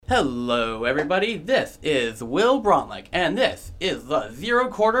Hello, everybody. This is Will Bronlick, and this is the Zero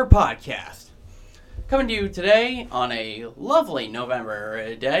Quarter Podcast. Coming to you today on a lovely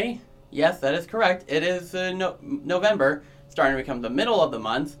November day. Yes, that is correct. It is November, starting to become the middle of the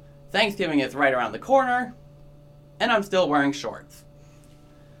month. Thanksgiving is right around the corner, and I'm still wearing shorts.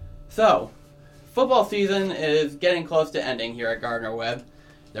 So, football season is getting close to ending here at Gardner-Webb.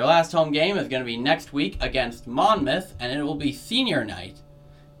 Their last home game is going to be next week against Monmouth, and it will be senior night.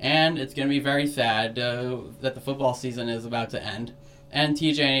 And it's going to be very sad that the football season is about to end. And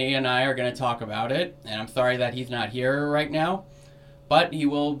TJ and I are going to talk about it. And I'm sorry that he's not here right now. But he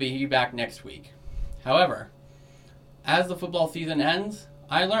will be back next week. However, as the football season ends,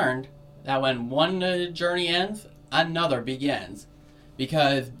 I learned that when one journey ends, another begins.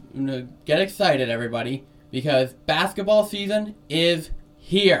 Because, get excited everybody, because basketball season is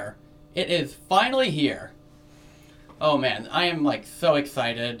here. It is finally here. Oh man, I am so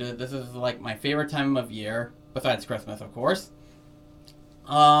excited. This is my favorite time of year, besides Christmas, of course.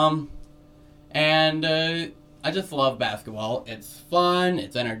 I just love basketball. It's fun,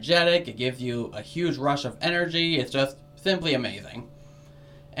 it's energetic, it gives you a huge rush of energy. It's just simply amazing.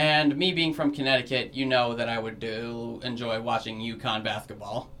 And me being from Connecticut, you know that I would enjoy watching UConn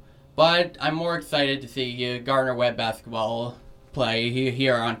basketball. But I'm more excited to see Gardner-Webb basketball play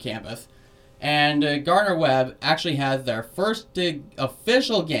here on campus. And Gardner-Webb actually has their first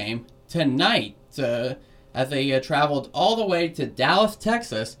official game tonight as they traveled all the way to Dallas,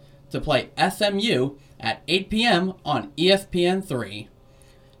 Texas to play SMU at 8 p.m. on ESPN3.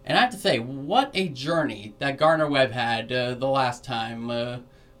 And I have to say, what a journey that Gardner-Webb had the last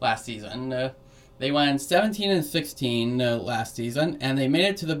season. They went 17-16 last season, and they made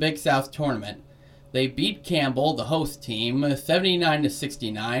it to the Big South tournament. They beat Campbell, the host team,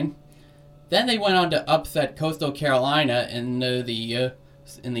 79-69. Then they went on to upset Coastal Carolina in the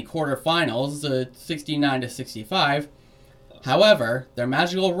quarterfinals, 69-65. However, their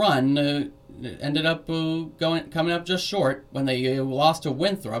magical run ended up coming up just short when they lost to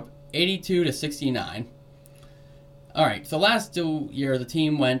Winthrop, 82-69. All right, so last year the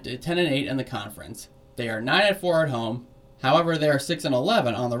team went 10-8 in the conference. They are 9-4 at home. However, they are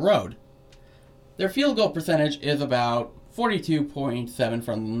 6-11 on the road. Their field goal percentage is about 42.7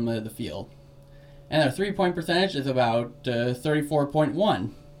 from the field. And their three-point percentage is about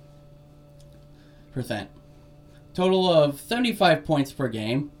 34.1%. Total of 75 points per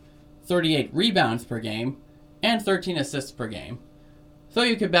game, 38 rebounds per game, and 13 assists per game. So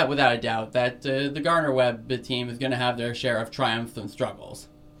you could bet without a doubt that the Gardner-Webb team is going to have their share of triumphs and struggles.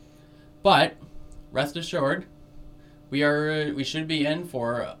 But, rest assured, we should be in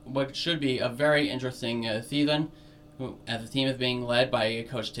for what should be a very interesting season, as the team is being led by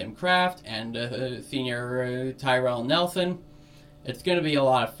Coach Tim Kraft and senior Tyrell Nelson. It's going to be a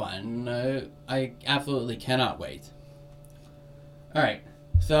lot of fun. I absolutely cannot wait. Alright,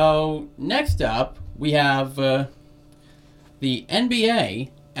 so next up we have the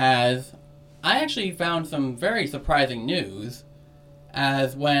NBA, as I actually found some very surprising news,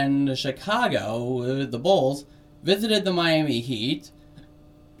 as when Chicago, the Bulls, visited the Miami Heat,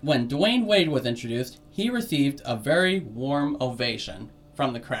 when Dwayne Wade was introduced, he received a very warm ovation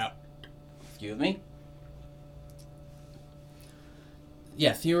from the crowd. Excuse me.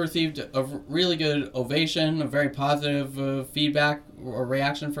 Yes, he received a really good ovation, a very positive feedback or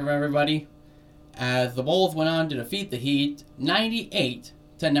reaction from everybody, as the Bulls went on to defeat the Heat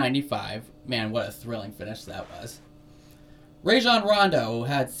 98-95. Man, what a thrilling finish that was. Rajon Rondo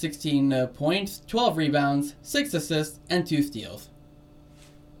had 16 points, 12 rebounds, 6 assists, and 2 steals.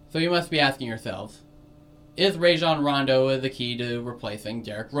 So you must be asking yourselves, is Rajon Rondo the key to replacing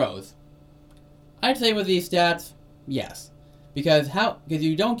Derrick Rose? I'd say with these stats, yes. Because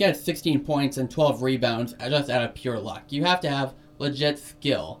you don't get 16 points and 12 rebounds just out of pure luck. You have to have legit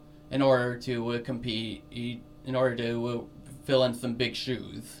skill in order to compete, in order to fill in some big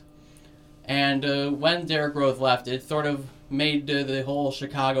shoes. And when Derrick Rose left, it sort of made the whole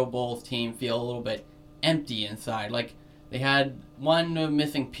Chicago Bulls team feel a little bit empty inside. Like they had one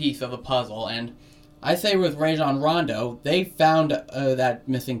missing piece of the puzzle, and I say with Rajon Rondo, they found that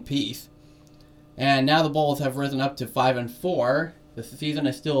missing piece. And now the Bulls have risen up to 5-4. The season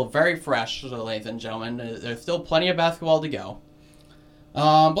is still very fresh, ladies and gentlemen. There's still plenty of basketball to go.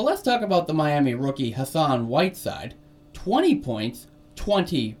 But let's talk about the Miami rookie Hassan Whiteside. 20 points,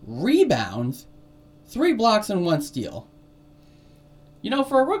 20 rebounds, 3 blocks, and 1 steal. You know,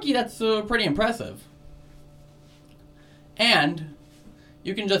 for a rookie, that's pretty impressive. And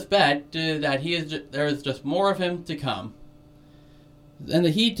you can just bet that there's just more of him to come. And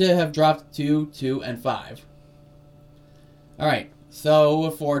the Heat have dropped to 2-5. Alright,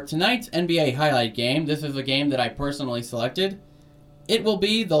 So for tonight's NBA highlight game, this is a game that I personally selected. It will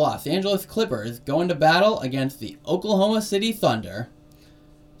be the Los Angeles Clippers going to battle against the Oklahoma City Thunder.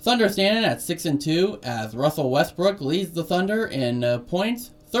 Thunder standing at 6-2 as Russell Westbrook leads the Thunder in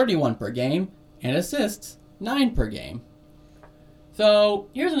points, 31 per game, and assists, 9 per game. So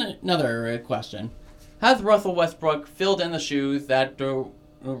here's another question. Has Russell Westbrook filled in the shoes that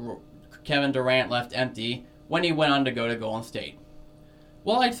Kevin Durant left empty when he went on to go to Golden State?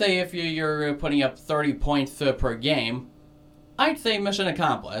 Well, I'd say if you're putting up 30 points per game, I'd say mission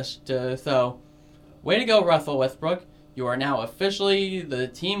accomplished. So, way to go, Russell Westbrook. You are now officially the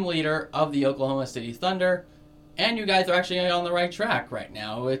team leader of the Oklahoma City Thunder, and you guys are actually on the right track right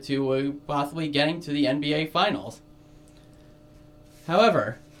now to possibly getting to the NBA Finals.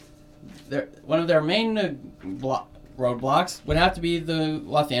 However, one of their main roadblocks would have to be the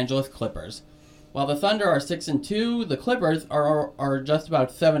Los Angeles Clippers. While the Thunder are 6-2, the Clippers are just about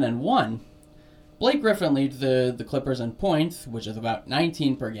 7-1. Blake Griffin leads the Clippers in points, which is about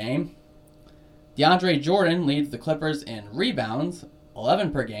 19 per game. DeAndre Jordan leads the Clippers in rebounds,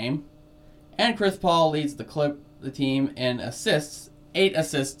 11 per game. And Chris Paul leads the team in assists, 8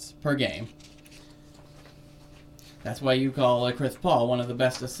 assists per game. That's why you call Chris Paul one of the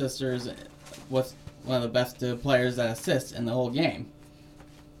best assisters, one of the best players that assists in the whole game.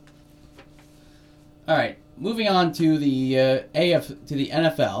 All right, moving on to the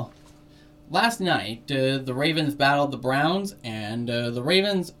NFL. Last night, the Ravens battled the Browns, and the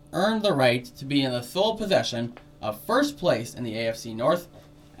Ravens earned the right to be in the sole possession of first place in the AFC North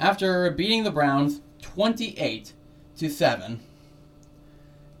after beating the Browns 28-7.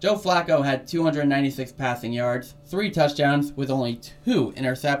 Joe Flacco had 296 passing yards, 3 touchdowns with only 2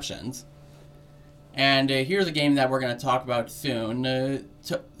 interceptions. And here's a game that we're going to talk about soon,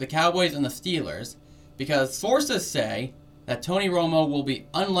 the Cowboys and the Steelers, because sources say that Tony Romo will be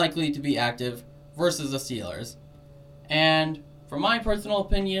unlikely to be active versus the Steelers. And from my personal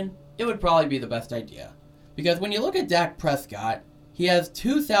opinion, it would probably be the best idea. Because when you look at Dak Prescott, he has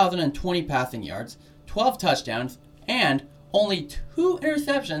 2,020 passing yards, 12 touchdowns, and only 2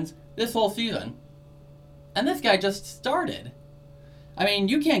 interceptions this whole season. And this guy just started. I mean,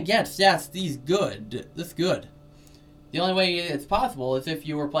 you can't get stats this good. The only way it's possible is if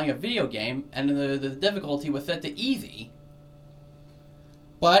you were playing a video game and the difficulty was set to easy.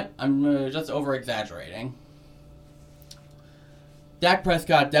 But I'm just over-exaggerating. Dak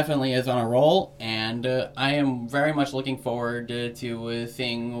Prescott definitely is on a roll, and I am very much looking forward to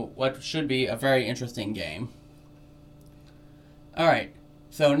seeing what should be a very interesting game. Alright,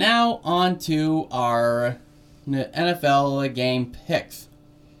 so now on to our NFL game picks.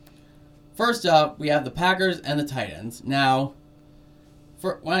 First up, we have the Packers and the Titans. Now,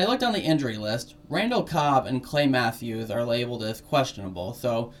 when I looked on the injury list, Randall Cobb and Clay Matthews are labeled as questionable,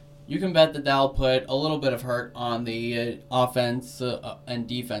 so you can bet that that'll put a little bit of hurt on the offense and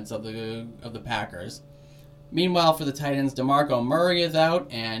defense of the Packers. Meanwhile, for the Titans, DeMarco Murray is out,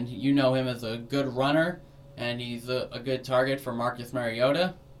 and you know him as a good runner, and he's a good target for Marcus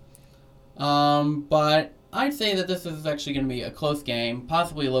Mariota. But I'd say that this is actually going to be a close game,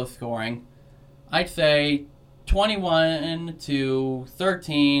 possibly low scoring. I'd say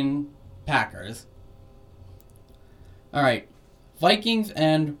 21-13 Packers. Alright, Vikings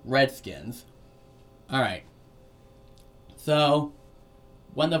and Redskins. Alright, so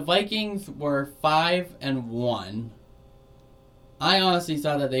when the Vikings were 5-1, I honestly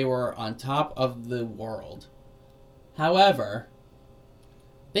thought that they were on top of the world. However,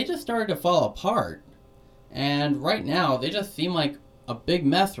 they just started to fall apart. And right now, they just seem like a big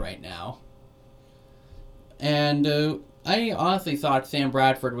mess right now. And I honestly thought Sam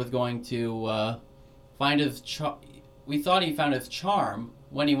Bradford was going to find his we thought he found his charm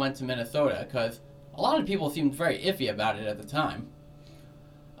when he went to Minnesota, because a lot of people seemed very iffy about it at the time.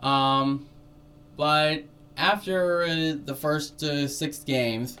 But after the first 6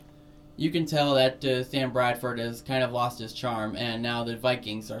 games, you can tell that Sam Bradford has kind of lost his charm, and now the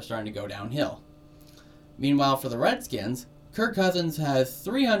Vikings are starting to go downhill. Meanwhile, for the Redskins, Kirk Cousins has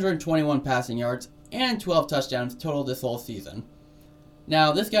 321 passing yards and 12 touchdowns total this whole season.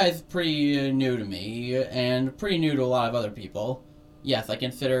 Now, this guy's pretty new to me, and pretty new to a lot of other people. Yes, I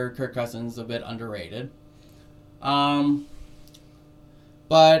consider Kirk Cousins a bit underrated. But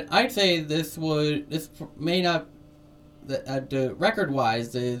I'd say this may not,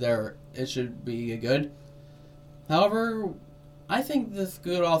 record-wise, it should be good. However, I think this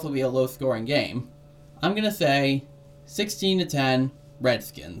could also be a low-scoring game. I'm going to say 16-10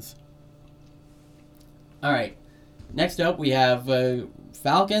 Redskins. Alright, next up we have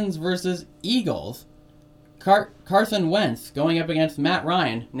Falcons versus Eagles. Carson Wentz going up against Matt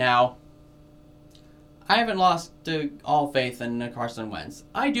Ryan. Now, I haven't lost all faith in Carson Wentz.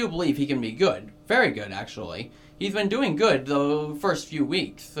 I do believe he can be good. Very good, actually. He's been doing good the first few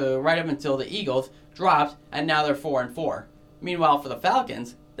weeks, right up until the Eagles dropped, and now they're 4-4. Meanwhile, for the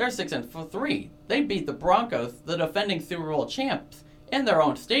Falcons, they're 6-3. They beat the Broncos, the defending Super Bowl champs, in their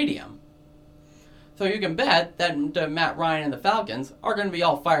own stadium. So you can bet that Matt Ryan and the Falcons are going to be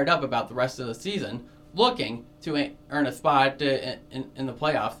all fired up about the rest of the season, looking to earn a spot in the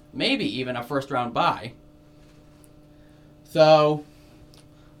playoffs, maybe even a first-round bye. So,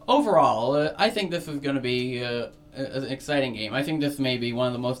 overall, I think this is going to be an exciting game. I think this may be one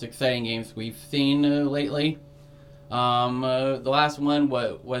of the most exciting games we've seen lately. The last one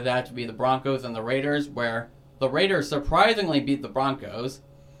would have to be the Broncos and the Raiders, where the Raiders surprisingly beat the Broncos.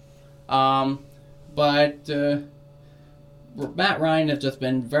 But Matt Ryan has just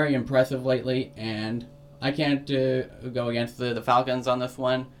been very impressive lately, and I can't go against the Falcons on this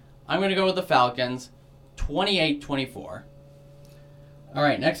one. I'm going to go with the Falcons, 28-24. All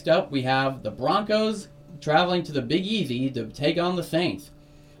right, next up we have the Broncos traveling to the Big Easy to take on the Saints.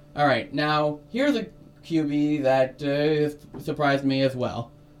 All right, now here's a QB that surprised me as well.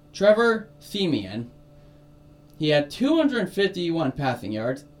 Trevor Siemian. He had 251 passing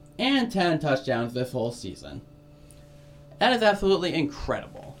yards and 10 touchdowns this whole season. That is absolutely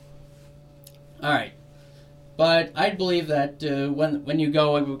incredible. All right, but I believe that when you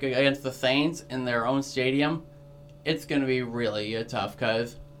go against the Saints in their own stadium, it's going to be really tough,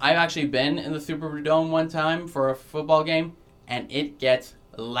 because I've actually been in the Superdome one time for a football game, and it gets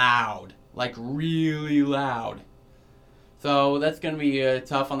loud, like really loud. So that's going to be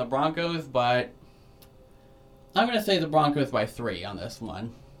tough on the Broncos, but I'm going to say the Broncos by 3 on this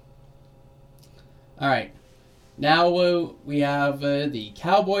one. All right, now we have the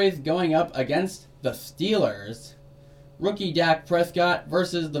Cowboys going up against the Steelers. Rookie Dak Prescott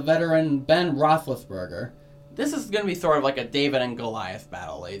versus the veteran Ben Roethlisberger. This is going to be sort of like a David and Goliath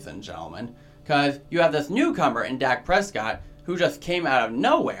battle, ladies and gentlemen, because you have this newcomer in Dak Prescott who just came out of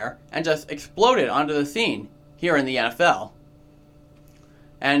nowhere and just exploded onto the scene here in the NFL.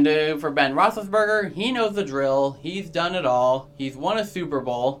 And for Ben Roethlisberger, he knows the drill. He's done it all. He's won a Super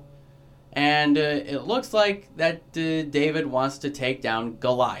Bowl. And it looks like that David wants to take down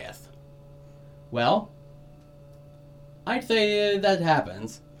Goliath. Well, I'd say that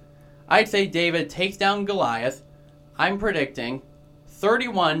happens. I'd say David takes down Goliath. I'm predicting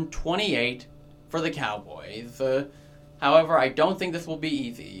 31-28 for the Cowboys. However, I don't think this will be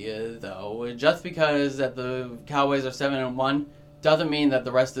easy, though. Just because that the Cowboys are 7-1 doesn't mean that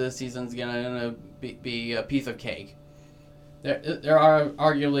the rest of the season's going to be a piece of cake. They're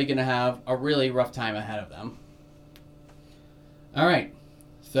arguably going to have a really rough time ahead of them. All right.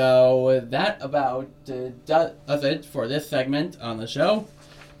 So that about does it for this segment on the show.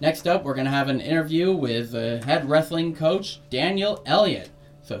 Next up, we're going to have an interview with head wrestling coach Daniel Elliott.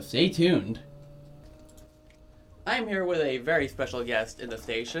 So stay tuned. I'm here with a very special guest in the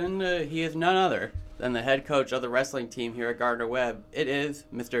station. He is none other than the head coach of the wrestling team here at Gardner-Webb. It is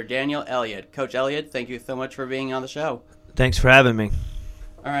Mr. Daniel Elliott. Coach Elliott, thank you so much for being on the show. Thanks for having me.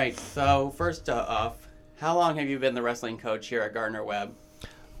 All right, so first off, how long have you been the wrestling coach here at Gardner-Webb?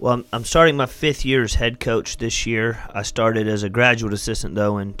 Well, I'm starting my 5th year as head coach this year. I started as a graduate assistant,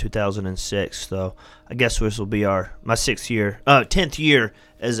 though, in 2006. So I guess this will be my 10th year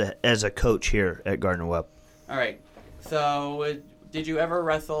as a coach here at Gardner-Webb. All right. So did you ever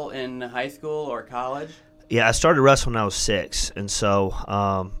wrestle in high school or college? Yeah, I started wrestling when I was 6. And so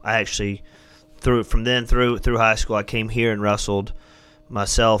I actually, through high school, I came here and wrestled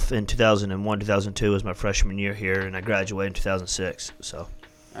myself in 2001, 2002 was my freshman year here, and I graduated in 2006. So.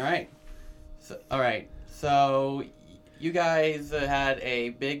 All right. So you guys had a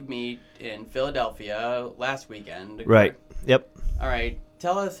big meet in Philadelphia last weekend. Right. Yep. All right.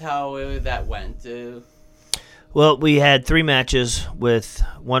 Tell us how that went. Well, we had 3 matches,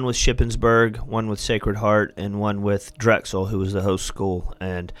 one with Shippensburg, one with Sacred Heart, and one with Drexel, who was the host school.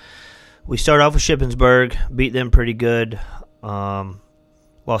 And we started off with Shippensburg, beat them pretty good.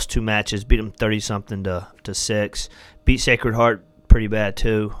 Lost 2 matches, beat them 30-something to 6. Beat Sacred Heart pretty bad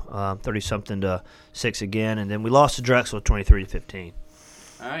too, 30-something to 6 again, and then we lost to Drexel 23-15.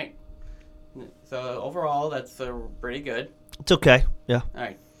 All right. So overall, that's pretty good. It's okay. Yeah. All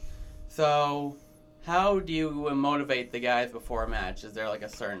right. So how do you motivate the guys before a match? Is there like a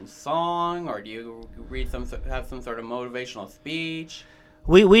certain song, or do you have some sort of motivational speech?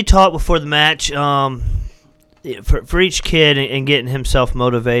 We talk before the match. for each kid and getting himself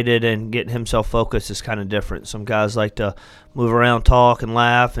motivated and getting himself focused is kind of different. Some guys like to move around, talk, and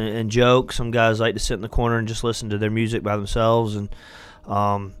laugh and joke. Some guys like to sit in the corner and just listen to their music by themselves. And,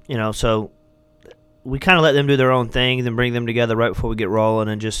 so we kind of let them do their own thing, then bring them together right before we get rolling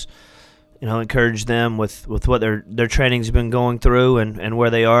and just, encourage them with what their training's been going through and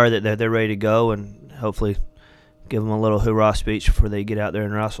where they are, that they're ready to go, and hopefully give them a little hoorah speech before they get out there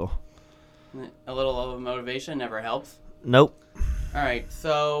and wrestle. A little motivation never helps. Nope. All right,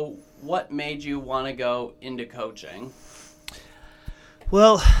 so what made you want to go into coaching?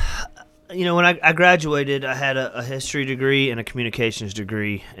 Well, when I graduated, I had a history degree and a communications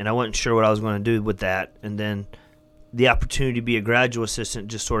degree, and I wasn't sure what I was going to do with that. And then the opportunity to be a graduate assistant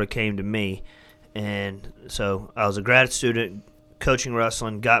just sort of came to me. And so I was a grad student coaching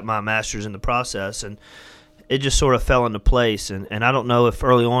wrestling, got my master's in the process, and it just sort of fell into place. And I don't know if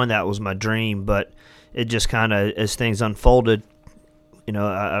early on that was my dream, but it just kind of, as things unfolded,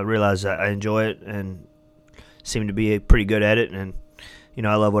 I realized that I enjoy it and seem to be pretty good at it. And,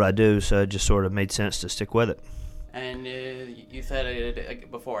 I love what I do, so it just sort of made sense to stick with it. And you said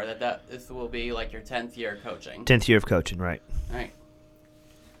it before that this will be like your 10th year coaching. 10th year of coaching, right. All right.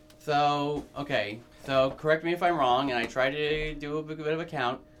 So, okay. So correct me if I'm wrong, and I try to do a bit of a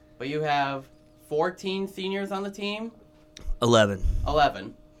count, but you have 14 seniors on the team? 11.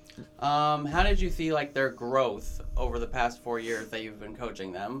 How did you see their growth over the past 4 years that you've been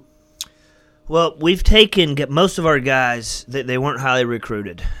coaching them? Well, we've taken most of our guys that they weren't highly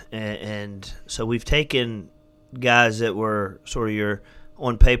recruited, and so we've taken guys that were sort of your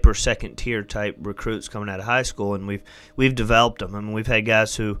on paper second tier type recruits coming out of high school, and we've developed them. I mean, we've had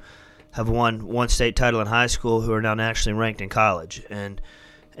guys who have won one state title in high school who are now nationally ranked in college, and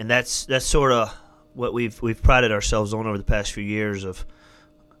that's sort of what we've prided ourselves on over the past few years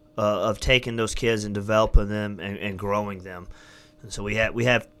of taking those kids and developing them and growing them. And so we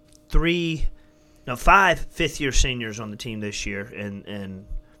have 5 fifth-year seniors on the team this year and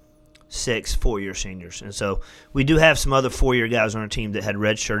 6 4-year seniors. And so we do have some other 4-year guys on our team that had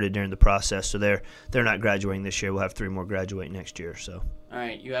redshirted during the process, so they're not graduating this year. We'll have 3 more graduate next year. So. All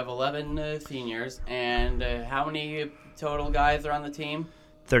right, you have 11 seniors, and how many total guys are on the team?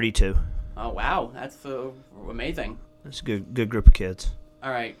 32. Oh, wow, that's amazing. That's a good group of kids.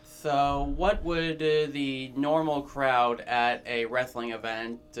 All right, so what would the normal crowd at a wrestling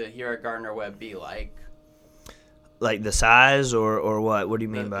event here at Gardner-Webb be like? Like the size or what? What do you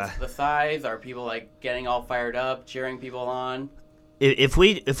mean by? The size? Are people getting all fired up, cheering people on? If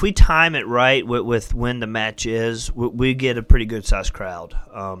we time it right with when the match is, we get a pretty good sized crowd.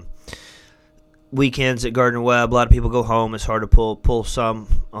 Weekends at Gardner-Webb, a lot of people go home. It's hard to pull some.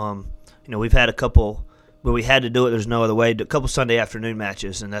 We've had a couple where we had to do it. There's no other way. A couple Sunday afternoon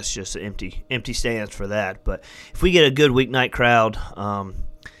matches, and that's just empty stands for that. But if we get a good weeknight crowd,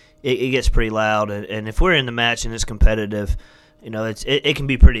 it gets pretty loud. And if we're in the match and it's competitive, it can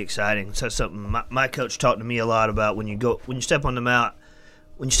be pretty exciting. So that's something my coach talked to me a lot about. When you step on the mat,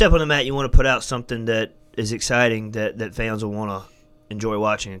 you want to put out something that is exciting that fans will want to enjoy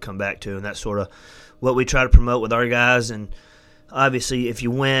watching and come back to, and that's sort of what we try to promote with our guys. And obviously, if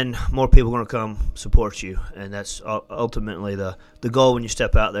you win, more people are going to come support you, and that's ultimately the goal when you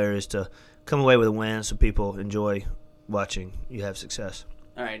step out there is to come away with a win so people enjoy watching you have success.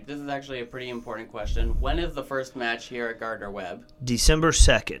 All right, this is actually a pretty important question. When is the first match here at Gardner-Webb? December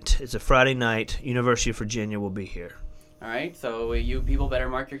 2nd. It's a Friday night. University of Virginia will be here. All right, so you people better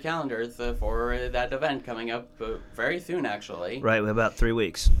mark your calendars for that event coming up very soon, actually. Right, we have about 3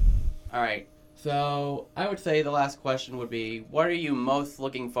 weeks. All right, so I would say the last question would be, what are you most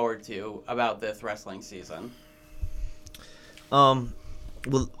looking forward to about this wrestling season? Well,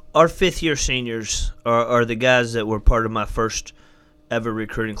 our fifth-year seniors are the guys that were part of my first ever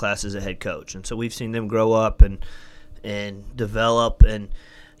recruiting class as a head coach, and so we've seen them grow up and develop. And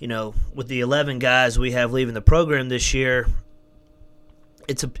with the 11 guys we have leaving the program this year,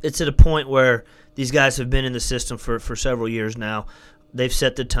 it's at a point where these guys have been in the system for several years now. They've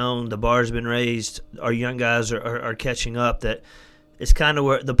set the tone. The bar's been raised. Our young guys are catching up. That it's kind of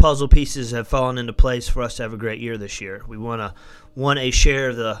where the puzzle pieces have fallen into place for us to have a great year this year. We won a share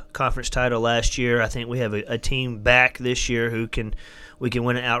of the conference title last year. I think we have a team back this year who we can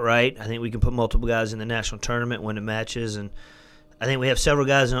win it outright. I think we can put multiple guys in the national tournament, win the matches, and I think we have several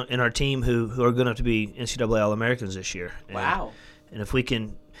guys in our team who are going to be NCAA All-Americans this year. Wow. And if we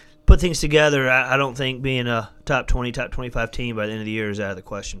can put things together, I don't think being a top 20, top 25 team by the end of the year is out of the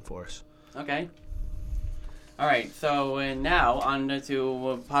question for us. Okay. All right, so now on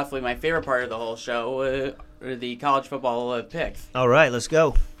to possibly my favorite part of the whole show, the college football picks. All right, let's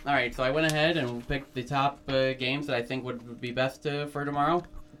go. All right, so I went ahead and picked the top games that I think would be best for tomorrow.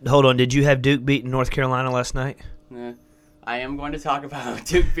 Hold on, did you have Duke beating North Carolina last night? I am going to talk about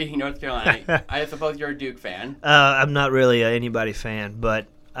Duke beating North Carolina. I suppose you're a Duke fan. I'm not really an anybody fan, but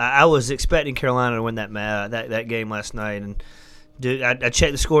I was expecting Carolina to win that game last night, and Duke, I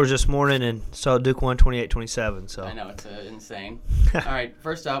checked the scores this morning and saw Duke won 28-27. So I know, it's insane. All right,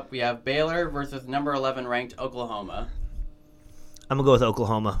 first up, we have Baylor versus number 11 ranked Oklahoma. I'm going to go with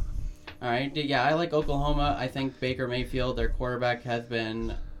Oklahoma. All right, yeah, I like Oklahoma. I think Baker Mayfield, their quarterback, has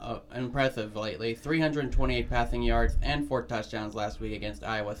been impressive lately. 328 passing yards and 4 touchdowns last week against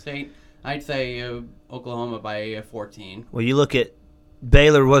Iowa State. I'd say Oklahoma by 14. Well, you look at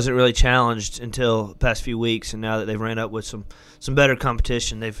Baylor wasn't really challenged until the past few weeks, and now that they've ran up with some better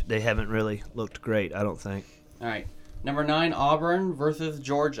competition, they haven't really looked great, I don't think. All right, number 9, Auburn versus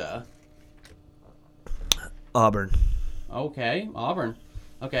Georgia. Auburn. Okay, Auburn.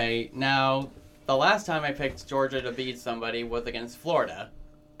 Okay, now, the last time I picked Georgia to beat somebody was against Florida,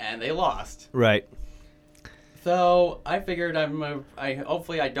 and they lost. Right. So, I figured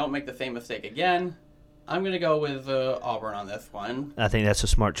hopefully I don't make the same mistake again. I'm going to go with Auburn on this one. I think that's a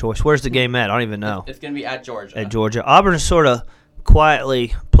smart choice. Where's the game at? I don't even know. It's going to be at Georgia. At Georgia. Auburn is sort of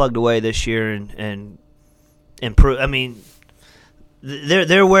quietly plugged away this year and improved. I mean,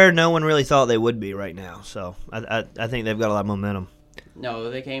 they're where no one really thought they would be right now. So I think they've got a lot of momentum. No,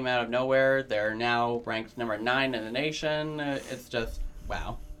 they came out of nowhere. They're now ranked number 9 in the nation. It's just,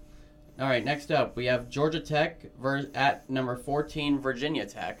 wow. All right, next up, we have Georgia Tech at number 14, Virginia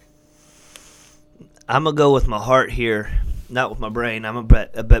Tech. I'm going to go with my heart here, not with my brain. I'm going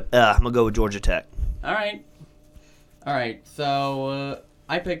to go with Georgia Tech. All right, so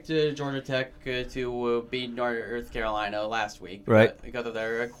I picked Georgia Tech to beat North Carolina last week. Right. Because of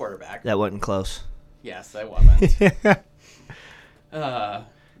their quarterback. That wasn't close. Yes, it wasn't.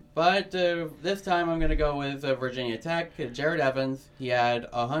 But this time I'm going to go with Virginia Tech. Jared Evans, he had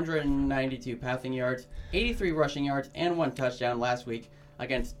 192 passing yards, 83 rushing yards, and 1 touchdown last week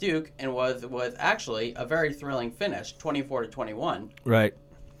against Duke, and was actually a very thrilling finish, 24-21. Right.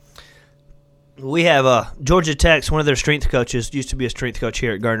 We have Georgia Tech's one of their strength coaches used to be a strength coach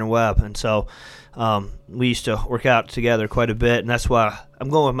here at Gardner-Webb, and so we used to work out together quite a bit, and that's why I'm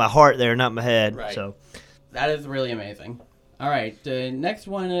going with my heart there, not my head. Right. So that is really amazing. All right, next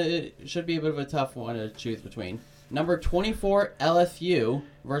one should be a bit of a tough one to choose between. Number 24 LSU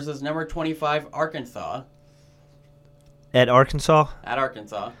versus number 25 Arkansas. At Arkansas? At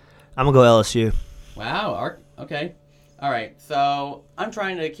Arkansas. I'm going to go LSU. Wow, okay. All right, so I'm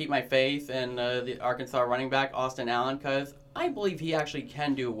trying to keep my faith in the Arkansas running back, Austin Allen, because I believe he actually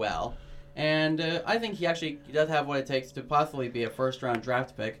can do well. And I think he actually does have what it takes to possibly be a first-round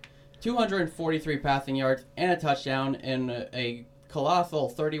draft pick. 243 passing yards and a touchdown in a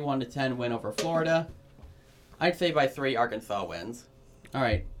colossal 31-10 win over Florida. I'd say by 3 Arkansas wins. All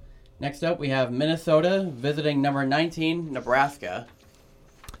right. Next up, we have Minnesota visiting number 19, Nebraska.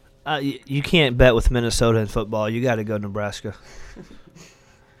 You can't bet with Minnesota in football. You got to go Nebraska.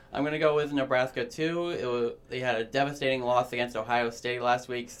 I'm going to go with Nebraska, too. They had a devastating loss against Ohio State last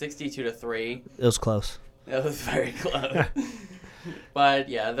week, 62-3. It was close. It was very close. But,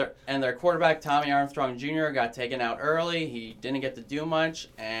 yeah, their quarterback, Tommy Armstrong Jr., got taken out early. He didn't get to do much,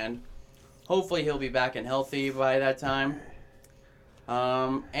 and hopefully he'll be back and healthy by that time.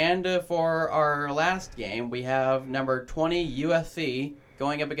 And for our last game, we have number 20 USC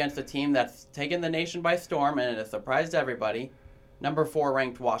going up against a team that's taken the nation by storm and it has surprised everybody. Number 4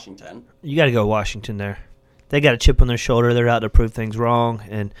 ranked Washington. You got to go Washington there. They got a chip on their shoulder. They're out to prove things wrong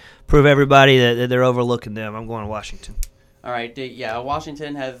and prove everybody that they're overlooking them. I'm going to Washington. All right, yeah,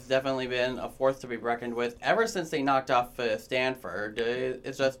 Washington has definitely been a force to be reckoned with ever since they knocked off Stanford.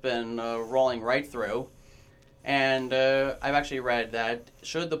 It's just been rolling right through. And I've actually read that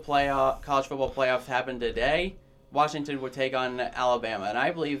should the college football playoffs happen today, Washington would take on Alabama. And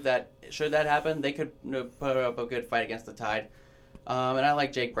I believe that should that happen, they could put up a good fight against the Tide. And I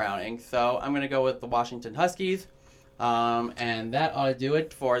like Jake Browning. So I'm going to go with the Washington Huskies. And that ought to do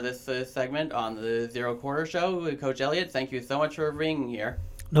it for this segment on the Zero Quarter Show. Coach Elliott, thank you so much for being here.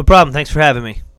 No problem. Thanks for having me.